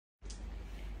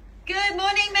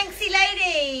Manxie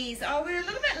ladies. Oh, we're a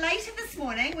little bit later this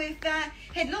morning. We've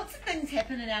had lots of things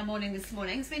happen in our morning this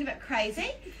morning. It's been a bit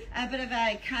crazy, a bit of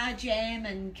a car jam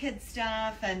and kid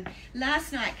stuff. And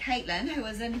last night, Caitlin, who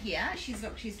was in here, she's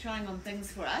trying on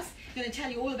things for us. I'm going to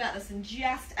tell you all about this in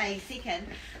just a second.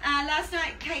 Last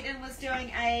night, Caitlin was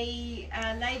doing a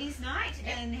ladies' night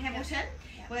in Hamilton.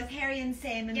 With Harry and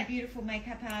Sam and the beautiful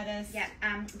makeup artist.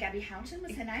 Gabby Houghton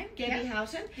was her name. Gabby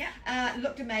Houghton.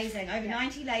 Looked amazing. Over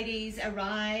 90 ladies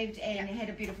arrived and had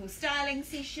a beautiful styling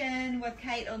session with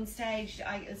Kate on stage,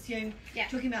 I assume,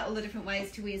 talking about all the different ways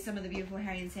to wear some of the beautiful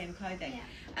Harry and Sam clothing.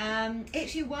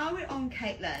 Actually, while we're on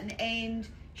Caitlin, and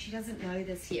she doesn't know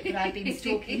this yet, but I've been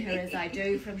stalking her as I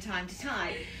do from time to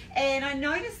time, and I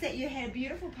noticed that you had a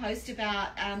beautiful post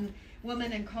about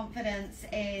women and confidence,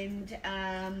 and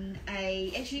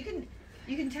actually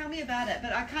you can tell me about it,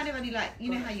 but I kind of only like,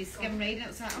 you know how you skim read and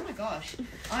it's like, oh my gosh,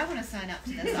 I want to sign up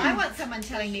to this. I want someone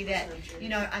telling me that, you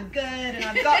know, I'm good and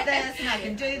I've got this and I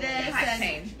can do this. The hype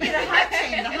team.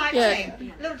 Yeah, the hype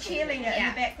team. Little cheerleader in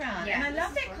the background. And I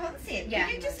love that concept. Can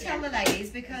you just tell the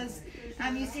ladies, because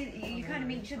you said, you kind of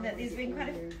mentioned that there's been quite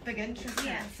a big interest in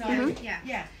it. So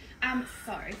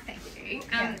So thank you.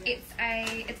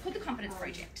 It's called the Confidence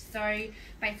Project. So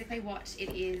basically what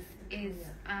it is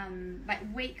like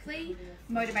weekly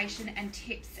motivation and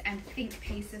tips and think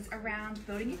pieces around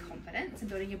building your confidence and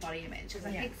building your body image. Because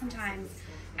I think sometimes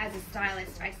as a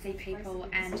stylist I see people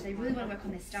and they really want to work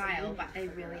on their style, but they're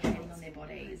really hating on their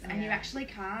bodies. And you actually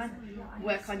can't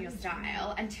work on your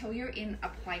style until you're in a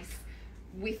place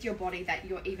with your body that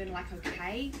you're even like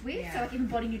okay with. So like even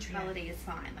body neutrality is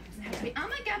fine. Like it doesn't have to be, oh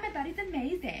my god, my body's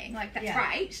amazing. Like that's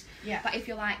great. But if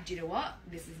you're like, do you know what?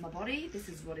 This is my body, this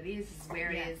is what it is, this is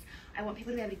where it is. I want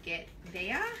people to be able to get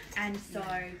there. And so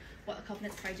what the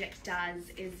Confidence Project does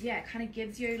is kind of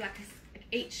gives you like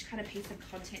each kind of piece of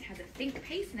content has a think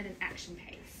piece and then an action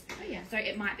piece. So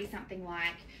it might be something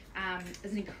like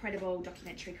there's an incredible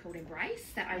documentary called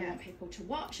Embrace that I want people to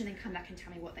watch and then come back and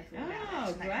tell me what they thought about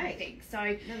it. Great. Kind of thing. So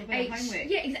a little bit of homework.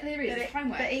 Yeah, exactly. There is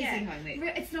homework. But easy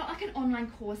homework. It's not like an online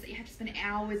course that you have to spend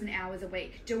hours and hours a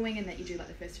week doing and that you do like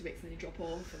the first 2 weeks and then you drop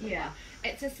off.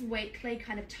 It's just weekly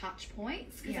kind of touch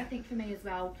points, because I think for me as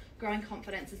well, growing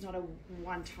confidence is not a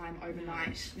one-time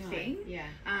overnight thing.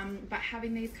 But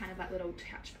having these kind of like little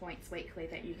touch points weekly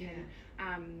that you can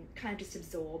kind of just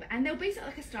absorb, and there'll be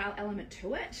like a style element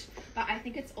to it, but I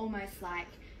think it's almost like,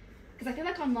 because I feel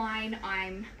like online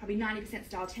I'm probably 90%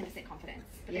 style, 10% confidence,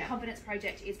 but the Confidence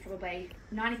Project is probably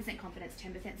 90% confidence,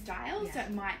 10% style. So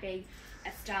it might be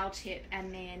a style tip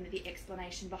and then the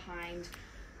explanation behind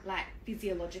like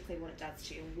physiologically what it does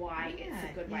to you, why it's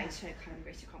a good way to kind of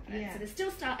increase your confidence. So there's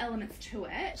still style elements to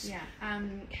it.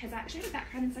 Has actually a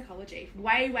background in psychology,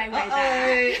 way back.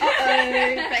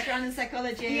 Background in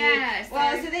psychology.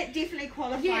 So that definitely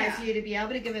qualifies you to be able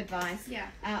to give advice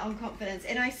on confidence.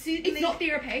 And I certainly... It's not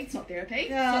therapy. It's not therapy.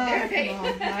 No, no,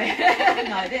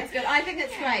 that's good. I think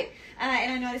it's great.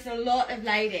 And I noticed a lot of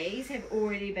ladies have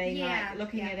already been like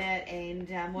looking at it and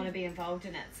want to be involved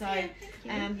in it. So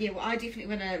well, I definitely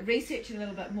want to research it a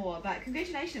little bit more. But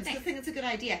congratulations, I think it's a good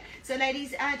idea. So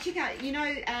ladies, check out, you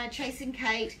know, Chasing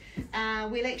Kate.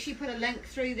 We'll actually put a link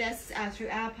through this through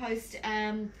our post,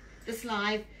 this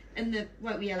live. In the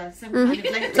won't we yellow some kind of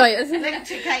link, link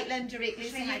to Caitlin directly,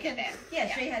 so you can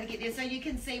show you how to get there, so you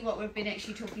can see what we've been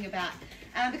actually talking about.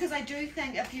 Because I do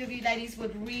think a few of you ladies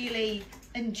would really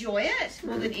enjoy it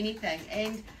more than anything,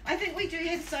 and I think we do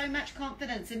have so much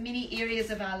confidence in many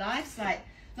areas of our lives, like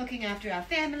looking after our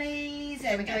families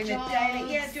and doing the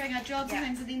daily, doing our jobs and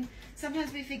things, and then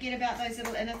sometimes we forget about those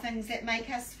little inner things that make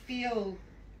us feel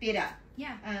better.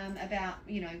 About,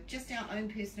 you know, just our own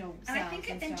personal selves. And I think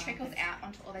it then trickles out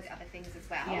onto all those other things as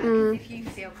well. Because if you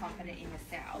feel confident in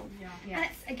yourself, and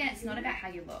it's not about how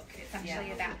you look. It's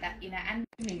actually about that inner and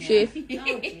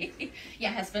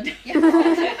husband.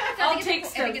 I think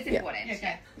it's important.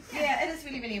 Yeah, it is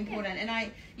really, really important. And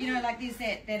I, you know, like there's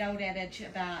that old adage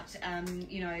about,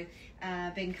 you know,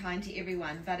 being kind to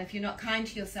everyone. But if you're not kind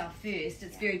to yourself first,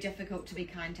 it's very difficult to be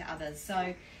kind to others.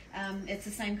 So it's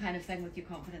the same kind of thing with your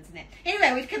confidence in that.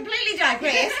 Anyway, we've completely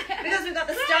digressed because we've got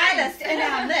the stylist in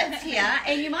our midst here,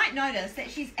 and you might notice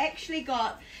that she's actually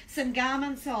got some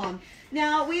garments on.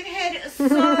 Now, we've had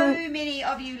so many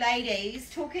of you ladies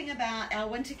talking about our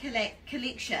winter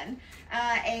collection,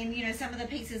 and you know, some of the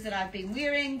pieces that I've been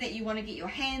wearing that you want to get your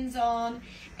hands on,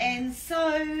 and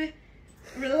so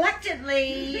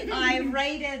reluctantly I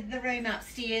raided the room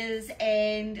upstairs,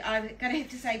 and I'm going to have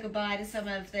to say goodbye to some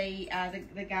of the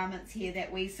garments here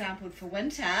that we sampled for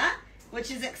winter. which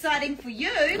is exciting for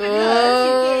you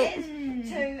because you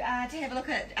get to have a look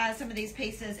at some of these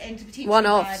pieces and to potentially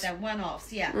buy them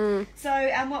one-offs. Yeah. So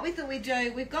what we thought we'd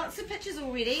do, we've got some pictures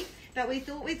already, but we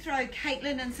thought we'd throw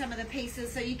Caitlin in some of the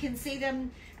pieces so you can see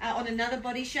them on another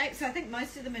body shape. So I think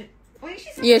most of them are. Well,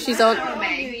 she's on.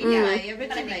 Originally.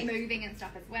 But I think moving and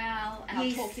stuff as well, and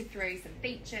I'll talk you through some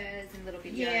features and little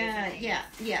videos.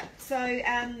 Yeah. So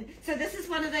this is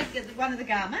one of the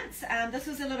garments. This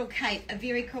was a little cape, a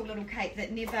very cool little cape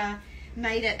that never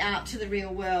made it out to the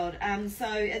real world.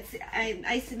 So it's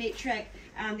asymmetric.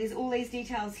 There's all these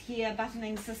details here,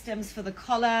 buttoning systems for the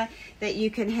collar that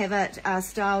you can have it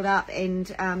styled up and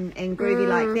groovy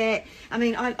like that. I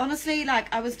mean, I honestly,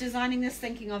 like, I was designing this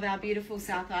thinking of our beautiful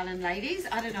South Island ladies.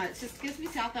 I don't know, it just gives me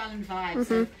South Island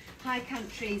vibes, of high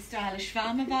country, stylish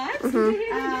farmer vibes.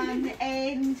 And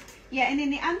then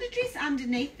the underdress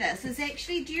underneath this is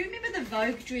actually, do you remember the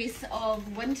Vogue dress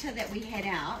of winter that we had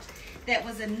out? That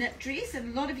was a knit dress,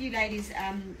 and a lot of you ladies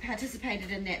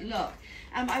participated in that look.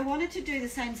 I wanted to do the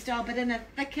same style, but in a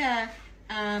thicker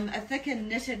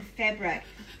knitted fabric.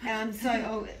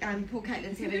 Poor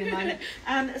Caitlin's having a moment.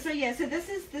 So this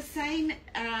is the same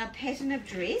pattern of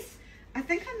dress. I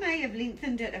think I may have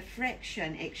lengthened it a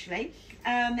fraction actually.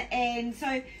 And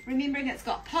so remembering it's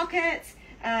got pockets.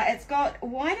 It's got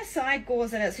wider side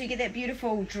gauze in it, so you get that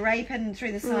beautiful draping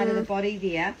through the side of the body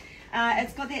there.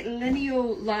 It's got that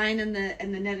lineal line in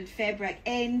the knitted fabric,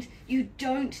 and you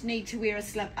don't need to wear a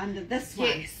slip under this one.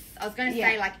 Yes, I was going to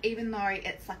say, like, even though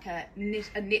it's like a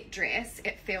knit dress,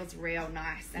 it feels real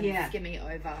nice and skimmy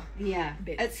over. Yeah,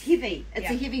 it's heavy. It's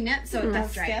a heavy knit, so it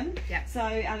does skim. Yeah. So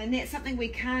and that's something we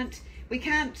can't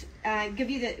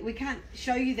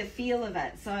show you the feel of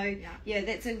it. So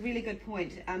that's a really good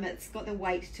point. It's got the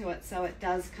weight to it, so it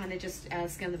does kind of just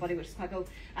skim the body, which is quite cool.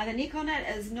 The neck on it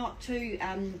is not too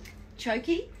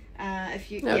choky. If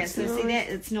you see that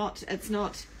it's not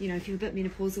if you're a bit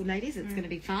menopausal, ladies, it's going to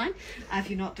be fine. If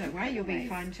you're not, don't worry, you'll be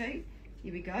fine too.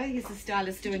 Here we go. Here's the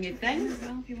stylist doing her thing as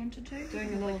well, if you wanted to.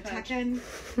 Doing a little tuck in.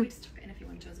 You just tuck it in if you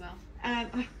want to as well.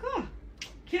 Oh god,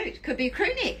 cute. Could be a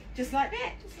crew neck, just like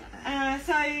that. I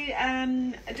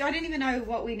don't even know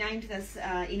what we named this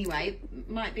anyway.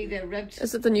 Might be the ribbed.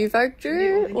 Is it the new Vogue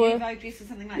dress? The new Vogue dress or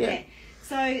something like that.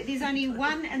 So there's only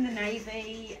one in the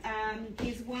navy.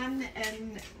 There's one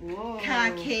in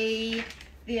khaki.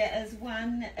 There is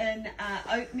one in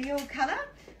oatmeal colour.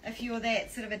 If you're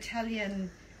that sort of Italian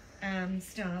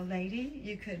style lady,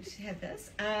 you could have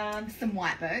this. Some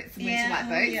white boots, some winter white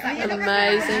boots. Yeah.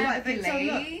 Amazing. White boots. So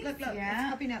look, it's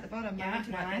popping out the bottom. Yeah,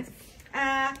 nice.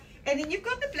 And then you've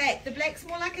got the black. The black's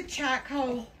more like a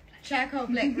charcoal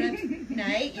black rib.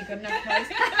 Nay, you've got enough clothes.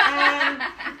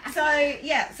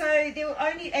 So there were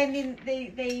only, and then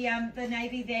the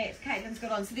navy that Caitlin's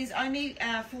got on. So there's only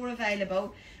 4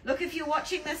 available. Look, if you're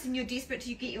watching this and you're desperate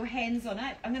to get your hands on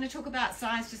it, I'm going to talk about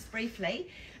size just briefly.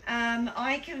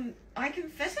 I can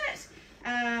fit it.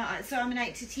 So I'm an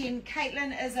 8 to 10.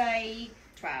 Caitlin is a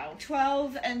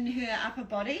 12 in her upper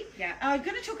body. Yeah. I'm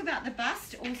going to talk about the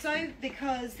bust also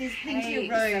because there's plenty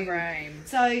of room.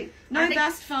 So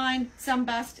bust, fine. Some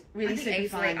bust, really super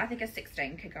fine. I think a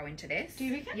 16 could go into this. Do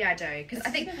you reckon? Yeah, I do. Because I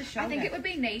think it would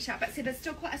be neater, but see, there's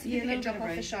still quite a significant drop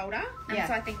off the shoulder. And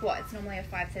so I think it's normally a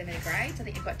 5 centimetre grade. So I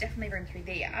think you've got definitely room through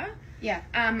there. Yeah.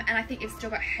 And I think you've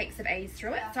still got heaps of ease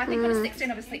through it. So I think on a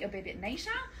 16, obviously, it'll be a bit neater.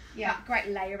 Yeah. But great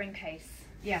layering piece.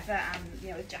 Yeah. For,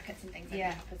 with jackets and things like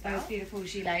that as well. Those beautiful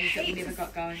gilets that we never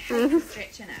got going.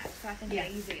 Stretch in it. So I think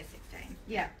easy a 16.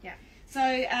 Yeah. Yeah. So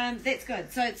that's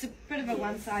good. So it's a bit of a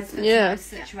one size fits most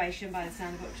situation by the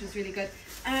sound of it, which is really good.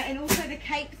 And also the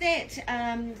cape that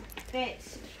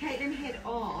Caitlin had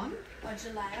on.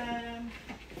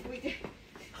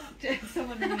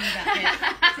 Someone remember about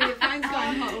that. So your phone's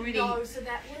going hot already. No, so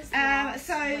that was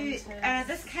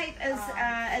this cape is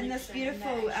in this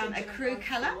beautiful ecru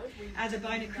colour, the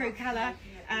bone ecru colour,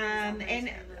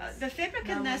 and the fabric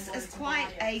in this is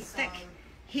quite a thick,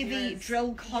 heavy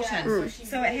drill cotton,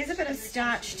 so it has a bit of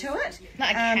starch to it.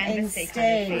 Like a canvasy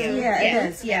kind of feel. It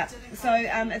is. Yeah. So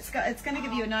it's going to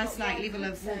give you a nice level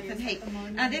of warmth and heat.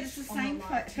 That is the same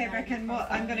fabric, and what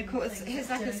I'm going to call it has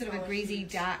like a sort of a greasy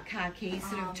dark khaki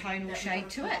sort of tonal shade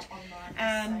to it.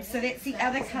 So that's the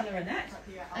other colour in it.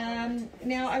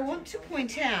 Now I want to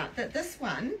point out that this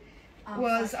one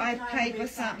I played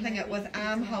with sampling it with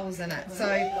armholes in it.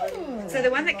 So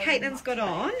the one that Caitlin's got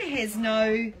on has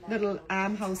no little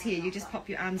armholes here. You just pop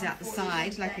your arms out the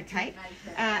side like a cape.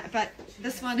 But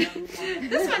this one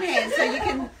has, so you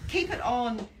can keep it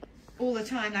on all the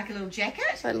time, like a little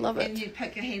jacket. I love it. And you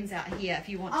poke your hands out here if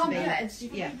you want to be.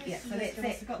 Yeah. So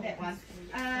that's got that one.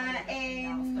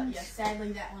 And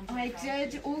sadly that one. I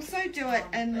did also do it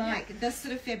in like this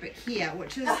sort of fabric here,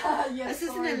 which is this is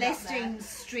an elastine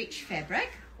stretch fabric.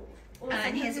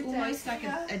 And it has almost like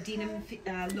a denim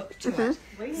look to it.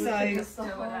 So it's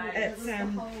there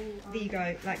you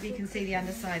go, like you can see the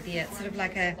underside there. It's sort of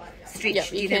like a stretch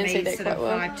denim sort of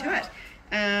vibe to it.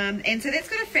 And so that's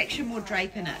got a fraction more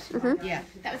drape in it. Yeah.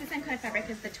 That was the same kind of fabric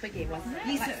as the Twiggy, wasn't it?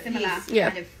 Yes, like similar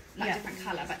kind of different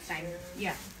colour, but same.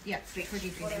 Yeah.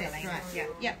 Pretty right.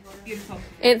 Yeah. Beautiful.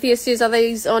 Anthea says, are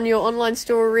these on your online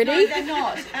store already? No, they're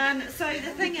not. So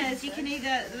the thing is, you can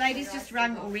either, the ladies just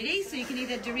rung already, so you can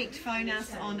either direct phone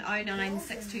us on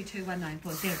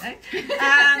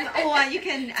 0962219440, or you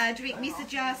can direct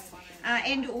message us.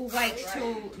 And or wait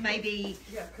till maybe,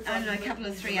 I don't know, a couple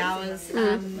of 3 hours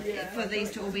for these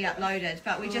to all be uploaded.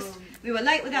 But we were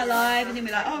late with our live, and then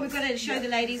we're like, oh, we've got to show the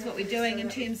ladies what we're doing in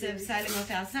terms of sailing off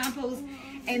our samples.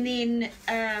 And then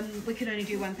we could only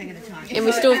do one thing at a time. And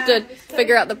we still have to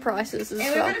figure out the prices as well.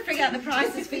 And we're going to figure out the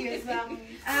prices for you as well.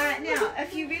 Now,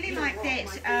 if you really like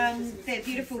that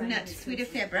beautiful knit sweater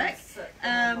fabric,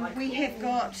 we have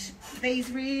got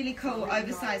these really cool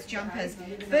oversized jumpers,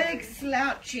 big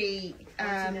slouchy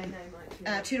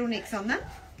turtlenecks on them,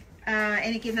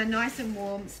 and again they're nice and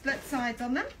warm, split sides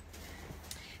on them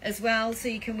as well, so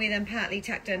you can wear them partly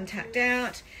tucked in, tucked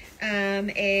out,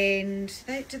 and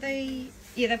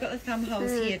they've got the thumb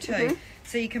holes here too,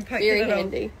 so you can poke your little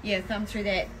thumb through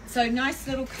that. So nice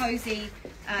little cozy,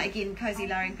 again cozy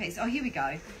layering piece. Oh, here we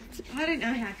go. I don't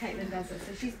know how Caitlin does it.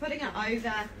 So she's putting it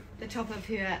over the top of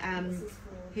her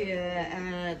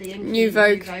the New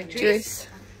Vogue dress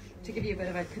to give you a bit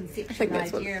of a conceptual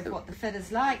idea of what the fit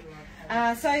is like.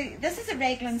 So this is a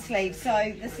raglan sleeve,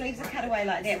 so the sleeves are cut away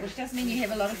like that, which does mean you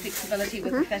have a lot of flexibility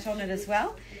with the fit on it as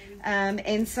well.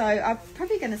 And so I'm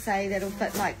probably going to say that'll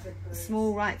fit like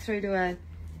small right through to a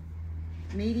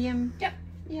medium. Yep.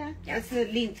 Yeah. It's the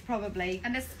length probably.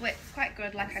 And this split's quite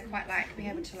good. Like I quite like being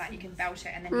able to you can belt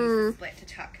it and then use the split to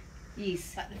tuck.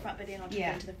 Yes. Like the front bit in or to go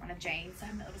into the front of jeans. So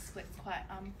having that little split's quite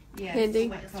handy.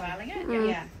 When you're styling it.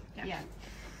 Yeah.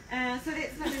 So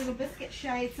that's like a little biscuit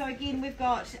shade. So again, we've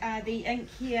got the ink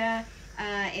here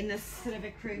and this sort of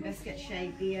a crew biscuit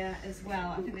shade there as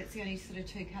well. I think that's the only sort of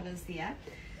two colours there.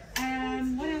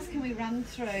 What else can we run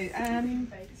through?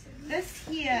 This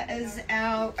here is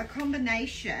a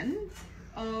combination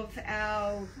of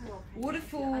our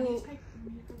waterfall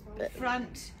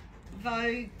front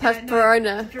Vogue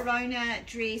Verona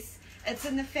dress. It's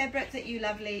in the fabric that you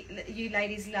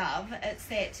ladies love. It's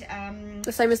that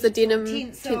the same as the denim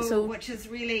tencel, which is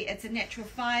really, it's a natural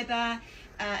fibre.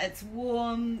 It's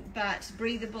warm but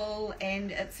breathable,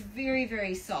 and it's very,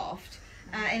 very soft.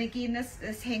 And again,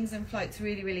 this hangs and floats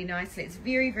really, really nicely. It's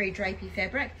very, very drapey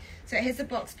fabric. So it has a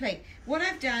box pleat. What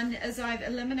I've done is I've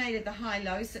eliminated the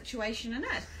high-low situation in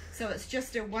it. So it's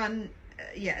just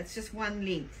it's just one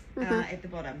length at the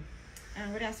bottom.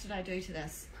 What else did I do to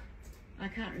this? I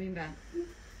can't remember.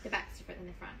 The back's different than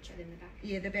the front, show them the back.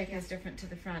 Yeah, the back is different to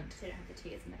the front. So you don't have the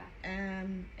tears in the back.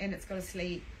 And it's got a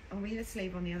sleeve. Oh, we had a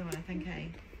sleeve on the other one, I think,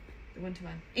 the winter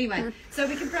one. Anyway, so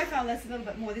we can profile this a little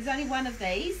bit more. There's only one of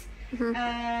these.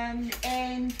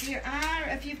 And there are,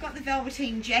 if you've got the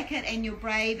velveteen jacket and you're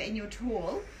brave and you're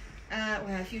tall,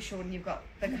 well, if you're short and you've got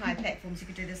big high platforms, you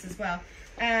could do this as well.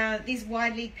 There's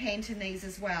wide leg pant in these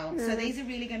as well. So these are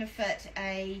really going to fit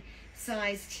a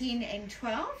size 10 and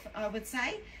 12, I would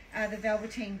say. The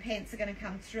velveteen pants are going to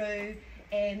come through,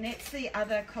 and that's the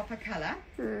other copper colour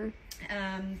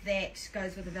that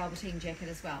goes with the velveteen jacket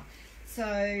as well. So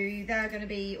they're going to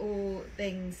be all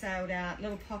being sailed out,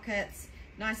 little pockets,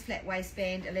 nice flat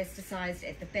waistband, elasticized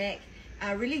at the back,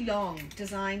 really long,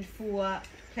 designed for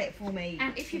platformy.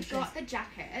 And if you've got the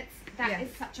jackets, that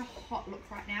is such a hot look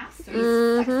right now.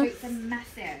 So suits are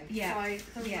massive. Yeah. So it's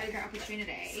a really great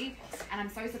opportunity. And I'm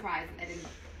so surprised that they didn't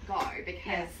go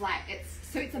because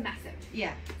suits are massive.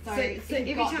 Yeah. So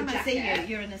every time I see you,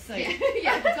 you're in a suit.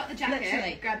 Yeah. If you've got the jacket,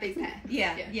 literally. grab these pairs.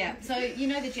 Yeah. So you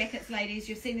know the jackets, ladies.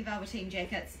 You've seen the velveteen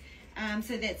jackets.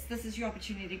 So this is your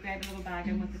opportunity to grab a little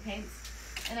bargain with the pants.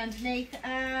 And underneath,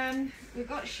 we've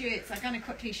got shirts. I'm going to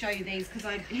quickly show you these because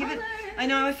I haven't. I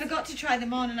know I forgot to try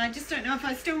them on, and I just don't know if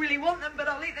I still really want them, but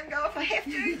I'll let them go if I have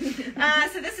to.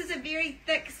 So this is a very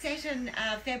thick satin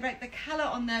fabric. The colour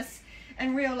on this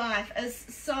in real life is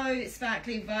so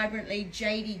sparkly, vibrantly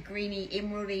jadey, greeny,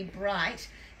 emeraldy, bright,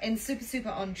 and super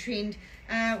on trend.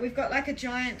 We've got like a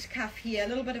giant cuff here, a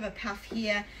little bit of a puff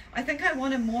here. I think I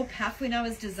wanted more puff when I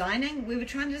was designing. We were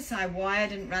trying to decide why I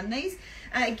didn't run these.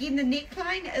 Again, the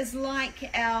neckline is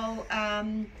like our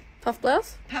Puff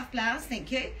blouse? Puff blouse,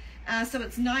 thank you. So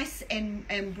it's nice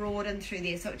and broad in through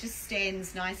there, so it just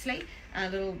stands nicely. A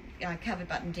little cover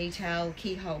button detail,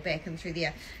 keyhole back and through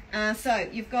there. So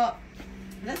you've got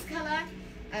this colour.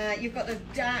 You've got the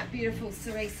dark, beautiful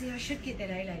cerise. See, I should get that,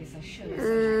 ladies? I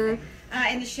should.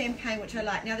 And the champagne, which I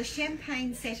like. Now, the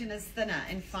champagne satin is thinner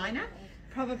and finer,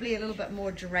 probably a little bit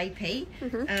more drapey,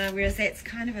 whereas that's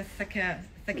kind of a thicker,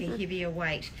 heavier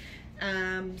weight.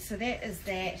 So that is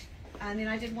that. And then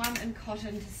I did one in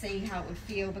cotton to see how it would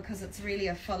feel, because it's really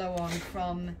a follow-on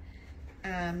from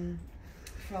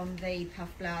the puff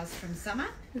blouse from summer.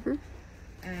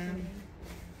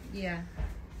 Yeah.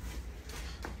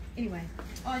 Anyway,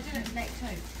 I did it in black too. I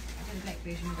did a black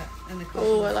version of it in the cotton.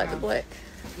 Oh, I like the black.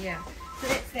 Yeah. So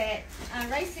that's that.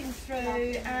 Racing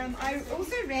through. I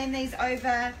also ran these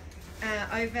over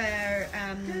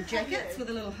jackets with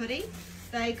a little hoodie.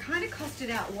 They kind of costed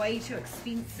out way too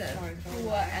expensive for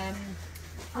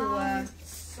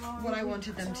what I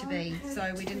wanted them to be,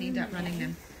 so we didn't end up running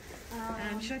them.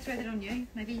 Should I throw that on you,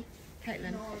 maybe,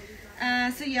 Caitlin?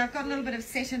 So yeah, I've got a little bit of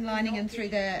satin lining in through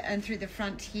the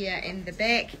front here and the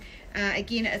back.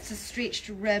 Again, it's a stretched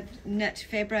ribbed knit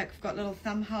fabric. We've got little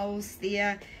thumb holes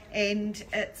there, and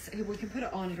we can put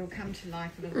it on. It'll come to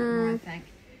life a little bit more, I think.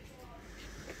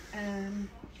 There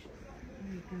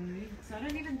we go. So I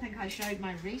don't even think I showed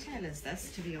my retailers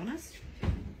this, to be honest.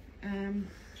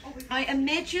 I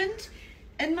imagined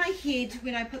in my head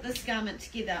when I put this garment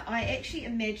together, I actually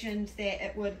imagined that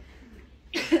it would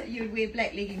you would wear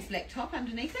black leggings, black top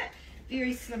underneath it,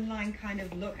 very slimline kind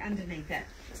of look underneath it.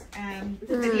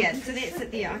 But yeah, so that's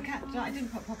it there. I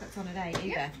didn't put pockets on it either.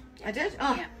 Yeah. I did?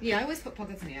 Oh, yeah, I always put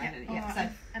pockets in there. Yeah. So,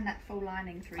 and that full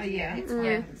lining through there. Yeah,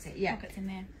 pockets in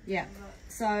there. Yeah.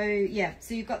 So, yeah,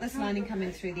 so you've got this lining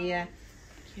coming through there.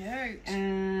 Cute.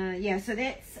 Yeah, so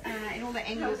that's, and all the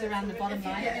angles around the bottom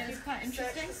line. That is quite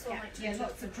interesting. Yeah,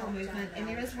 lots of draw movement. And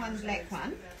there is one black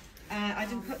one. I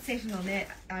didn't put satin on that.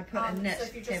 I put a knit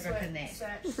fabric in that.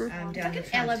 It's like an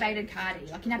elevated cardi.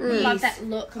 Like, you know, love that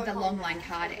look of the long line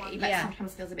cardi, but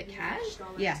sometimes feels a bit cash.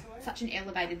 Yeah. Such an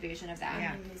elevated version of that.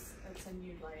 Yeah.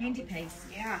 Handy piece.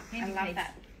 Yeah. I love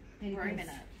that room in it.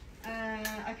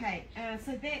 Okay.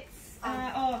 So that's.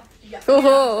 I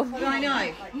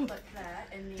know.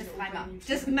 Disclaimer.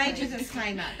 Just major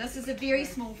disclaimer. This is a very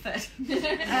small fit.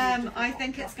 I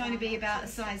think it's going to be about a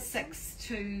size 6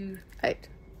 to 8.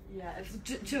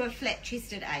 To a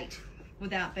flat-chested 8,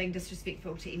 without being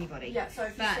disrespectful to anybody. Yeah, so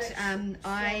but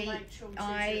I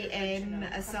am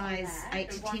a size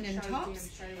 8 to 10 in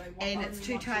tops, and it's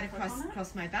too tight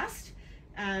across my bust.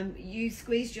 You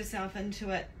squeezed yourself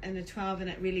into it in a 12, and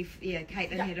it really,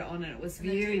 Caitlin had it on, and it was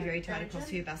very, very tight across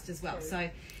her bust as well. So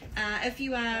if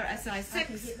you are a size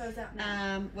 6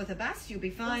 with a bust, you'll be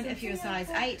fine. If you're a size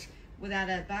 8 without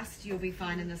a bust, you'll be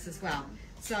fine in this as well.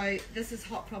 So this is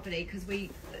hot property, because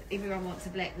everyone wants a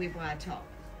black web wire top.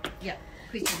 Yeah.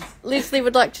 Questions? Leslie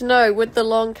would like to know, would the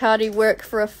long cardi work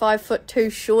for a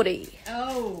 5'2" shorty?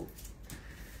 Oh.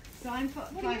 So I'm 5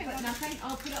 foot nothing.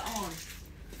 I'll put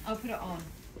it on.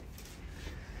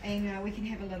 And we can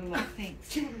have a little look.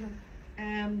 Thanks.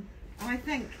 I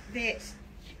think that.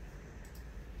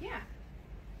 Yeah.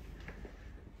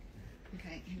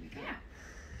 Okay, here we go. Yeah.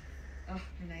 Oh,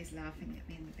 Renee's laughing at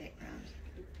me in the background.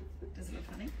 Does it look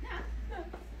funny? No.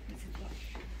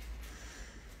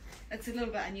 It's a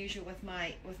little bit unusual with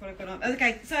what I've got on.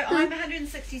 Okay, so I'm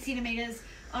 160 centimeters.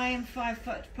 I am 5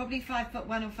 foot, probably 5'1"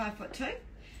 or 5'2",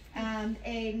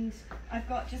 and I've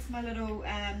got just my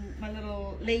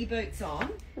little Lee boots on.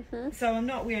 So I'm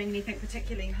not wearing anything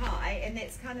particularly high, and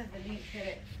that's kind of the length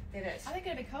that it. I think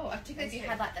it'd be cool, particularly if you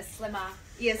had like the slimmer,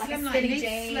 like slim, a skinny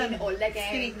jean or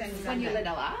leggings when you're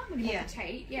littler, when you're more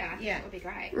petite. Yeah, I think it would be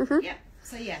great. Yeah.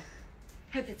 So yeah,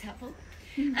 hope that's helpful.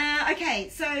 Okay,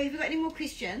 so have we got any more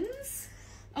questions?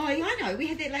 Oh, yeah, I know. We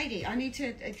had that lady. I need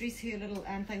to address her little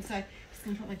thing. So just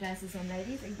going to put my glasses on,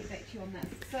 ladies, and get back to you on this.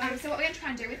 So what we're going to try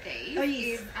and do with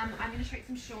these is I'm going to shoot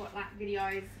some short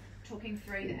videos talking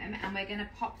through them, and we're going to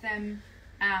pop them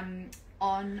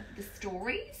on the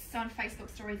stories, so on Facebook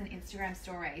stories and Instagram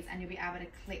stories, and you'll be able to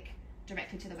click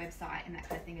directly to the website and that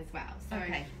kind of thing as well. So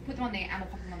put them on there, and we'll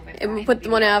pop them on the website. And we'll put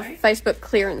them on our Facebook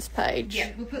clearance page.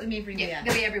 Yeah, we'll put them everywhere. Yeah,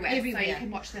 they'll be everywhere. So you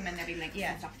can watch them, and there'll be links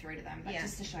and stuff through to them. But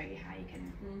just to show you how you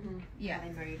can, how they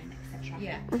move and etc.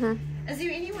 Yeah. Is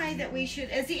there any way that we should?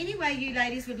 Is there any way you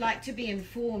ladies would like to be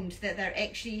informed that they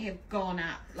actually have gone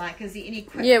up? Like, is there any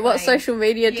quick what way? social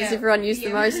media does everyone use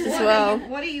the most as well?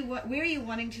 Where are you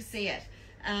wanting to see it?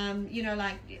 You know,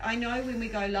 like I know when we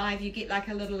go live, you get like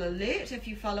a little alert if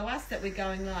you follow us that we're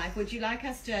going live. Would you like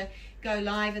us to go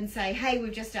live and say, hey,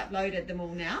 we've just uploaded them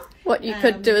all now? What you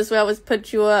could do as well is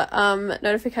put your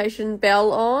notification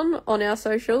bell on our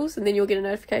socials, and then you'll get a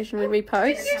notification when we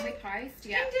post. When we post,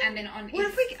 yeah. And then on What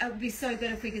if we? It would be so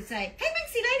good if we could say, "Hey,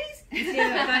 Minxie ladies,"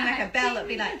 instead of going like a bell. It'd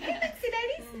be like, "Hey, Minxie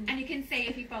ladies." And you can see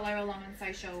if you follow along on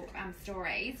social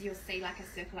stories, you'll see like a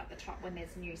circle up the top when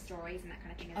there's new stories and that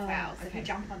kind of thing as well. So if you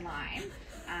jump online,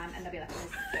 and there'll be like a little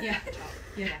circle at the top.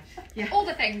 Yeah. All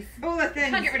the things. All the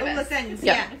things. Can't get rid of all the us. things.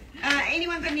 Yeah.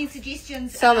 Anyone got any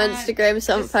suggestions? Some Instagram,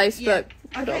 some Facebook. Yeah.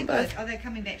 Put Okay, on good. both. Oh, they're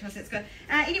coming back to us. That's good.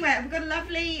 Anyway, we've got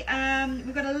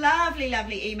a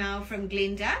lovely email from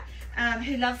Glenda,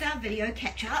 who loves our video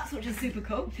catch-ups, which is super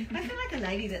cool. I feel like a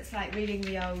lady that's like reading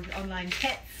the old online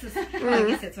chats. I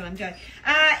guess that's what I'm doing.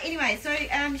 Anyway, so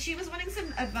she was wanting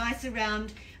some advice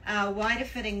around wider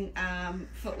fitting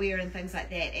footwear and things like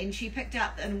that, and she picked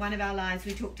up in one of our lives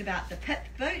we talked about the Pip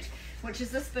boot, which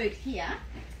is this boot here.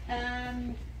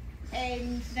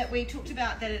 And that we talked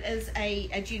about that it is a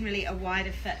generally a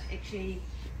wider fit. Actually,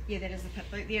 yeah, that is the Pip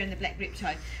boot there in the black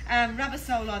Reptone. Rubber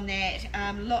sole on that,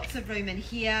 lots of room in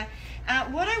here.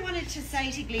 What I wanted to say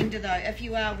to Glenda though, if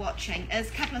you are watching, is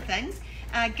a couple of things.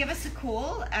 Give us a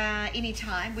call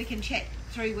anytime. We can chat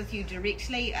through with you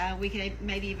directly. We can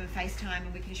maybe even FaceTime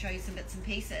and we can show you some bits and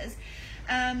pieces.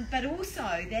 But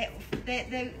also that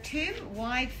the term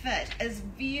wide fit is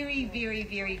very, very,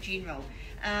 very general.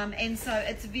 And so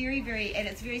it's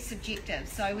very subjective.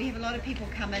 So we have a lot of people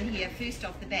come in here first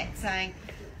off the bat saying,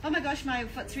 oh my gosh, my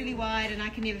foot's really wide and I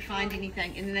can never find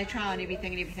anything. And then they try on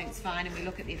everything and everything's fine. And we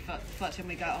look at their foot and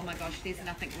we go, oh my gosh, there's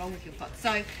nothing wrong with your foot.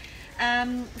 So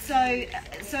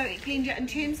Glenda, in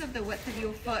terms of the width of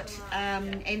your foot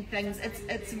and things,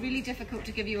 it's really difficult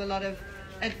to give you a lot of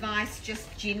advice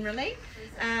just generally.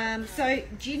 So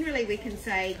generally we can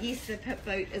say yes, the Pip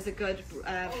boot is a good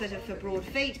fitter for broad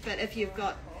feet, but if you've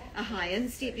got a high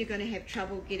instep, you're going to have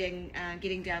trouble getting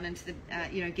down into the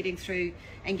getting through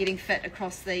and getting fit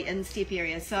across the instep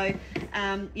area. So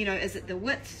is it the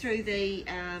width through the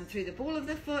ball of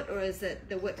the foot, or is it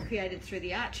the width created through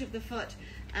the arch of the foot?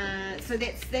 So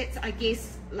that's I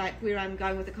guess like where I'm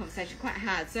going with the conversation. Quite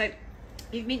hard. So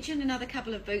you've mentioned another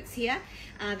couple of boots here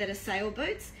that are sail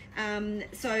boots. The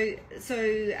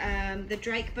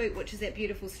Drake boot, which is that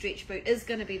beautiful stretch boot, is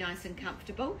going to be nice and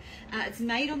comfortable. It's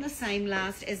made on the same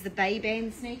last as the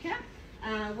Bay-Ban sneaker,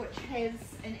 which has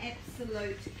an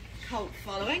absolute cult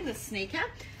following, the sneaker.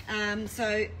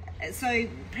 So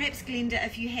perhaps Glenda,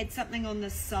 if you had something on the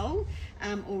sole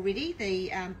already,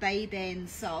 the Bay-Ban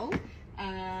sole,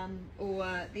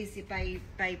 or there's the Bay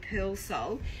Pearl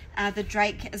sole, the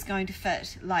Drake is going to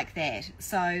fit like that.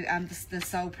 So the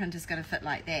sole print is going to fit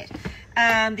like that.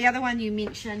 The other one you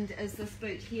mentioned is this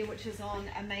boot here, which is on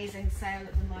amazing sale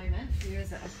at the moment. Where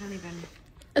is it? I can't even...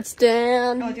 It's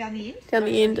down. Oh, down the end? Down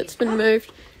the end. It's been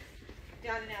moved.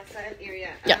 Down in our sale area.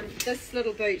 Yeah. This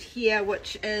little boot here,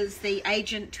 which is the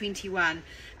Agent 21.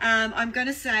 I'm going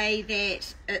to say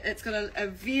that it's got a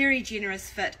very generous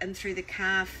fit in through the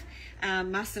calf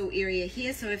muscle area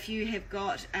here. So if you have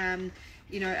got a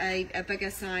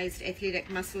bigger sized athletic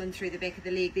muscle in through the back of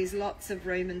the leg, there's lots of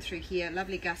room in through here.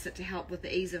 Lovely gusset to help with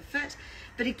the ease of fit.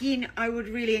 But again, I would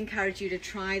really encourage you to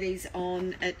try these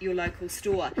on at your local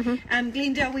store.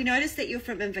 Glenda, we noticed that you're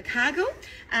from Invercargill,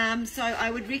 so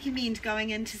I would recommend going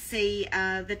in to see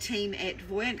the team at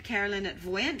Voyant, Carolyn at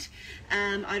Voyant.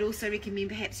 I'd also recommend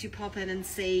perhaps you pop in and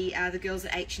see the girls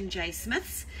at H&J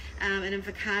Smith's in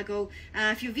Invercargill.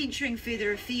 If you're venturing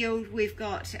further afield, we've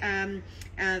got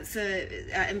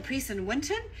Impress in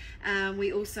Winton.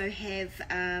 We also have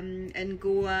in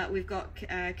Gore, we've got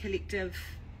Collective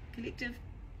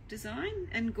Design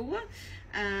in Gore,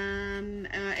 and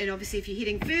obviously if you're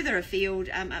heading further afield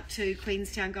up to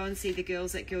Queenstown, go and see the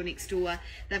girls at Girl Next Door.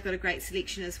 They've got a great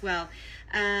selection as well.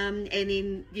 And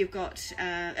then you've got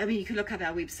you can look up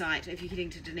our website if you're heading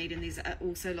to Dunedin. There's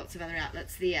also lots of other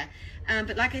outlets there,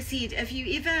 but like I said,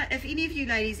 if any of you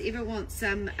ladies ever want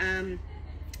some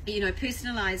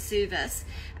personalised service,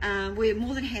 we're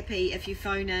more than happy if you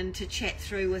phone in to chat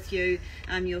through with you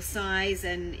your size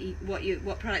and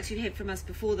what products you'd had from us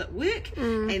before that work,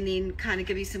 and then kind of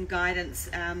give you some guidance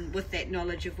with that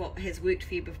knowledge of what has worked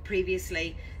for you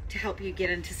previously to help you get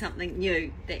into something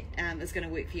new that is going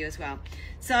to work for you as well.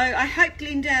 So I hope,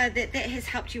 Glenda, that has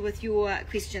helped you with your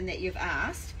question that you've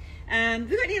asked. Have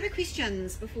we got any other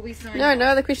questions before we sign off? No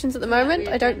other questions at the moment,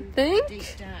 I don't think. Deep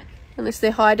dark. Unless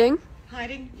they're hiding.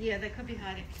 Hiding? Yeah, they could be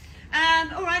hiding.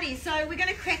 Alrighty, so we're going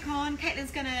to crack on.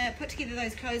 Caitlin's going to put together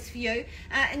those clothes for you.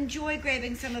 Enjoy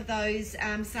grabbing some of those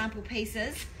sample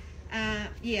pieces.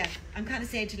 yeah, I'm kind of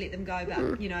sad to let them go,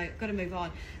 but you know, got to move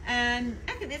on. I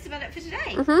think that's about it for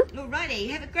today. Alrighty,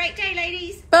 have a great day,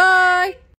 ladies. Bye.